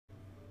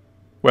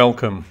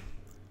Welcome.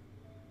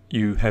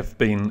 You have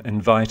been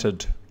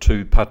invited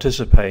to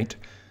participate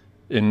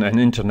in an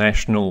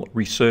international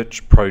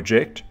research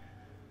project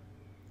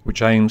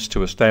which aims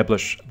to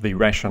establish the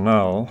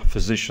rationale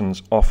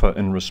physicians offer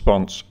in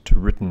response to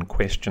written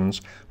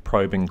questions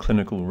probing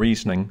clinical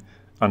reasoning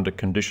under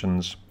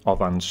conditions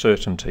of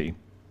uncertainty.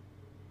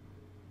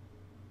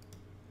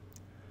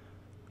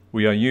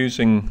 We are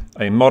using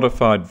a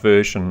modified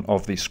version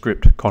of the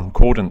script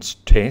concordance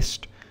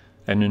test,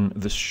 and in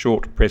this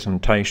short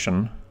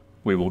presentation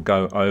we will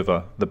go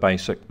over the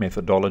basic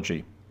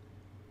methodology.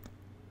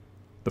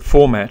 The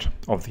format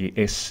of the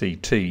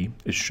SCT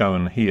is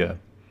shown here.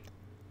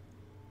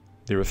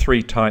 There are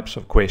three types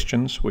of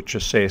questions which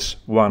assess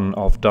one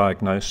of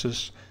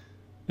diagnosis,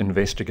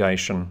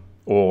 investigation,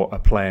 or a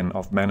plan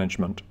of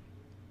management.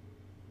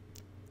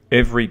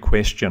 Every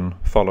question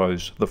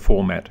follows the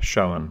format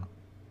shown.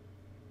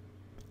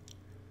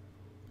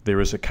 There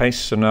is a case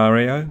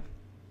scenario,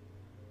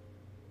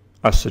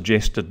 a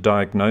suggested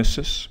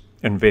diagnosis,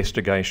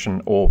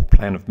 investigation, or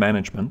plan of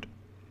management,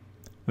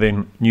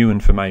 then new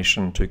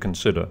information to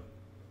consider.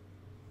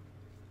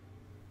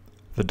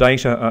 The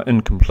data are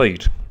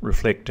incomplete,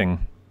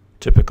 reflecting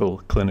typical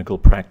clinical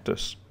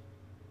practice.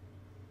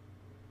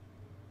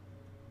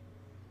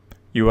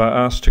 You are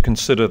asked to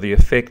consider the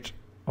effect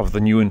of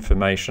the new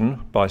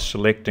information by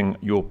selecting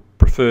your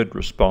preferred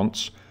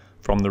response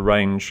from the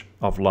range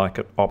of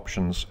like-it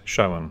options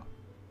shown.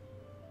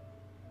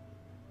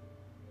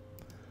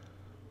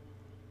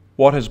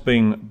 What has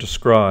been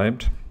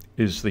described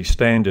is the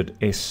standard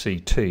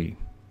SCT.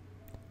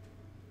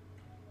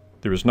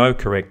 There is no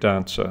correct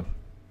answer.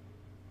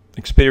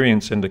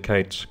 Experience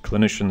indicates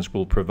clinicians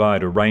will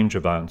provide a range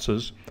of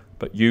answers,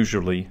 but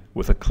usually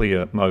with a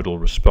clear modal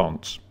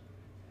response.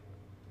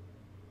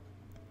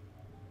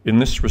 In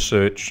this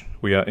research,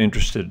 we are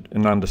interested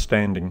in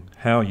understanding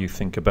how you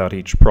think about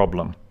each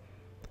problem.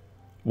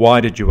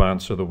 Why did you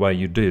answer the way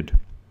you did?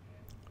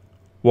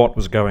 What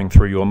was going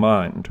through your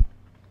mind?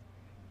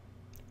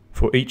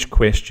 For each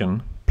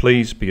question,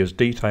 please be as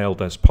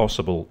detailed as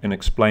possible in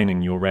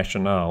explaining your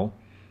rationale,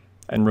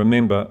 and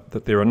remember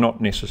that there are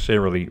not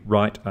necessarily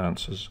right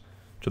answers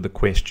to the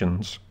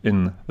questions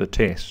in the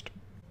test.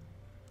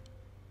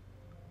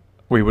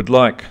 We would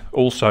like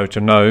also to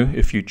know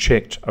if you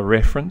checked a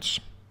reference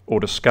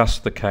or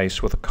discussed the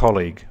case with a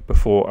colleague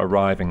before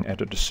arriving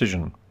at a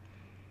decision.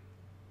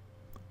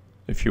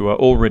 If you are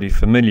already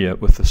familiar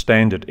with the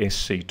standard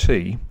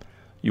SCT,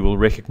 you will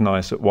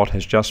recognise that what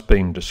has just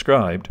been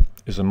described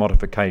is a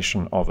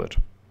modification of it.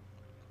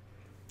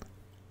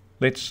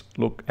 Let's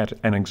look at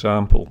an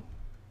example.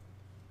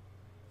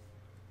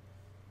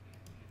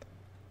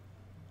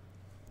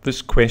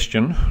 This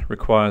question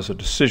requires a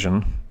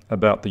decision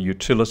about the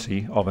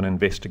utility of an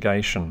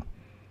investigation,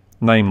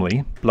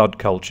 namely blood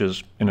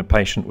cultures in a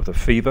patient with a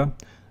fever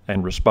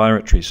and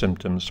respiratory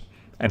symptoms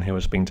and who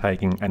has been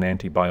taking an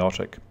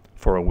antibiotic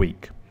for a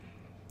week.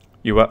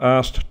 You are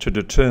asked to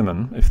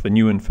determine if the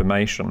new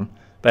information,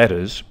 that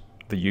is,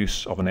 the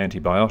use of an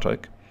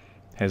antibiotic,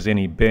 has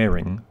any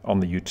bearing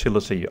on the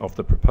utility of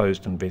the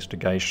proposed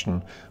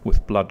investigation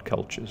with blood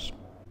cultures.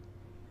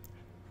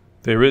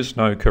 There is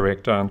no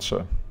correct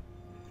answer.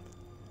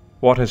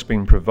 What has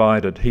been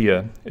provided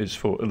here is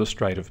for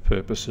illustrative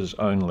purposes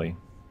only.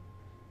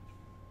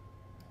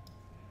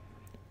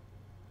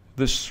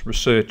 This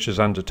research is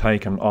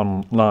undertaken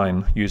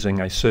online using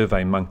a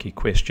SurveyMonkey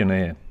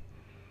questionnaire.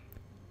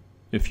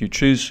 If you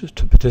choose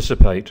to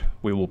participate,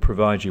 we will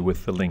provide you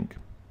with the link.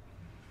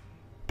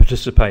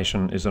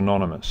 Participation is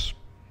anonymous.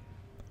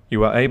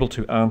 You are able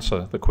to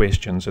answer the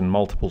questions in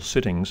multiple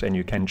sittings, and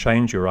you can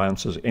change your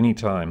answers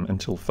anytime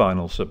until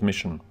final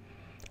submission.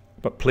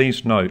 But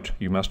please note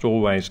you must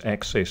always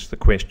access the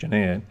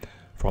questionnaire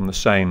from the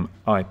same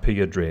IP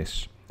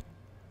address.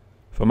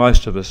 For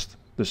most of us,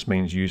 this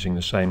means using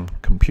the same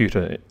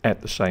computer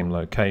at the same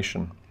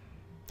location,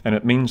 and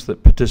it means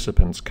that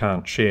participants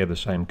can't share the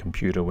same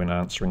computer when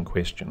answering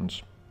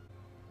questions.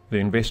 The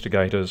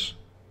investigators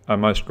are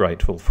most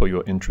grateful for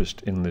your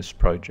interest in this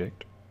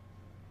project.